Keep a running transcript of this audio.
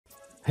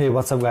Hey,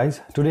 what's up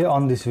guys? Today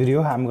on this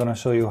video I'm gonna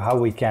show you how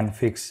we can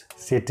fix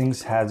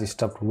settings has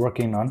stopped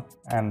working on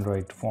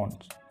Android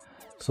phones.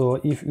 So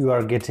if you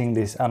are getting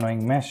this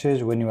annoying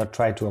message when you are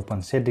trying to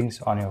open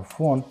settings on your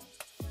phone,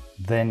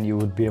 then you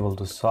would be able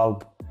to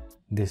solve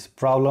this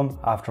problem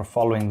after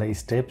following the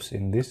steps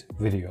in this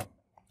video.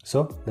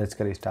 So let's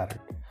get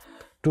started.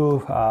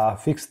 To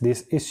fix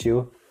this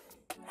issue,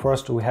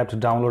 first we have to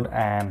download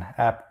an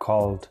app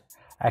called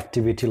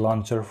Activity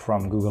Launcher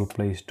from Google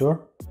Play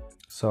Store.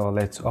 So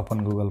let's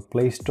open Google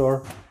Play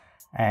Store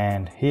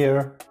and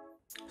here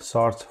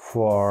search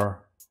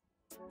for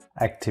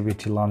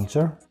Activity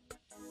Launcher.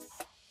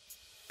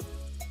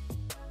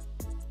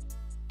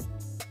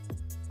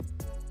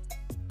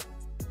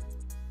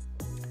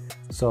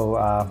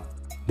 So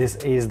this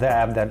is the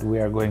app that we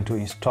are going to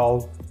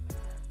install.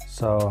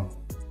 So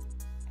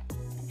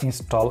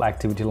install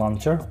Activity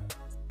Launcher.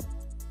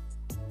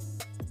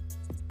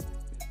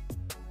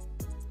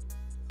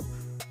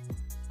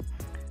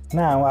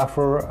 Now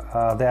after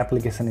the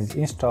application is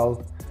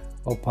installed,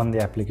 open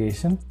the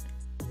application,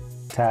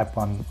 tap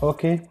on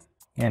OK,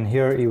 and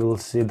here you will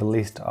see the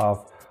list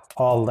of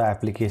all the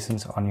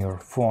applications on your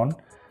phone.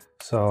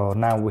 So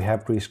now we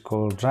have to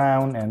scroll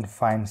down and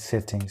find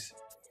settings.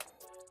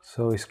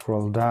 So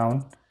scroll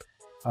down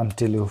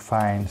until you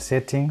find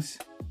settings.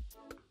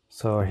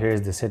 So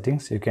here's the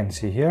settings you can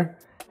see here,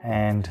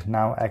 and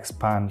now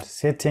expand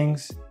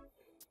settings,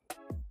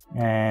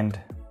 and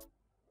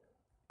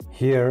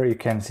here you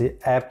can see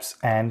apps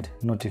and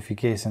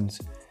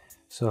notifications.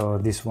 So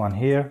this one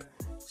here,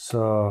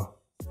 so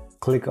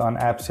click on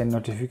apps and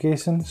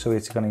notifications, so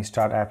it's going to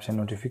start apps and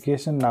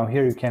notification. Now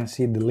here you can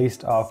see the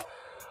list of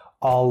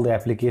all the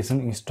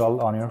applications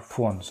installed on your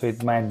phone. So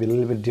it might be a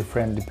little bit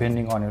different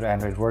depending on your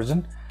Android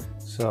version.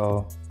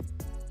 So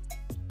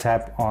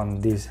tap on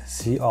this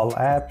see all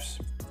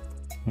apps.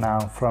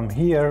 Now from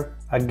here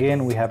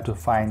again we have to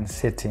find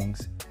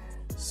settings.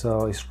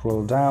 So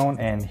scroll down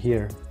and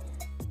here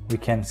we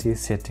can see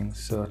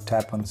settings. So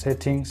tap on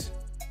settings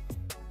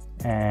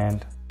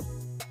and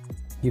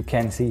you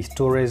can see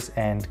storage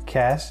and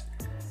cache.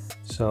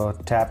 So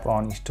tap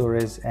on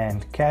storage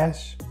and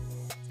cache,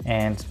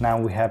 and now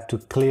we have to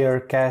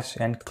clear cache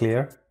and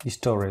clear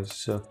storage.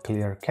 So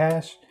clear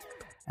cache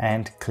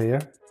and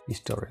clear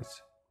storage.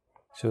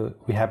 So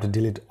we have to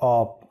delete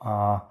all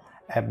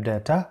app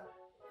data.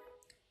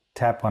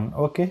 Tap on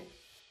OK.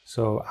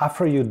 So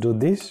after you do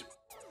this,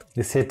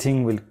 the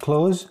setting will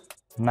close.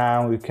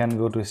 Now you can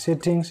go to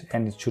settings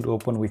and it should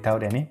open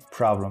without any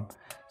problem.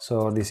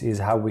 So this is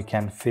how we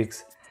can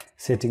fix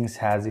settings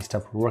has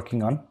stopped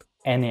working on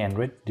any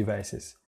Android devices.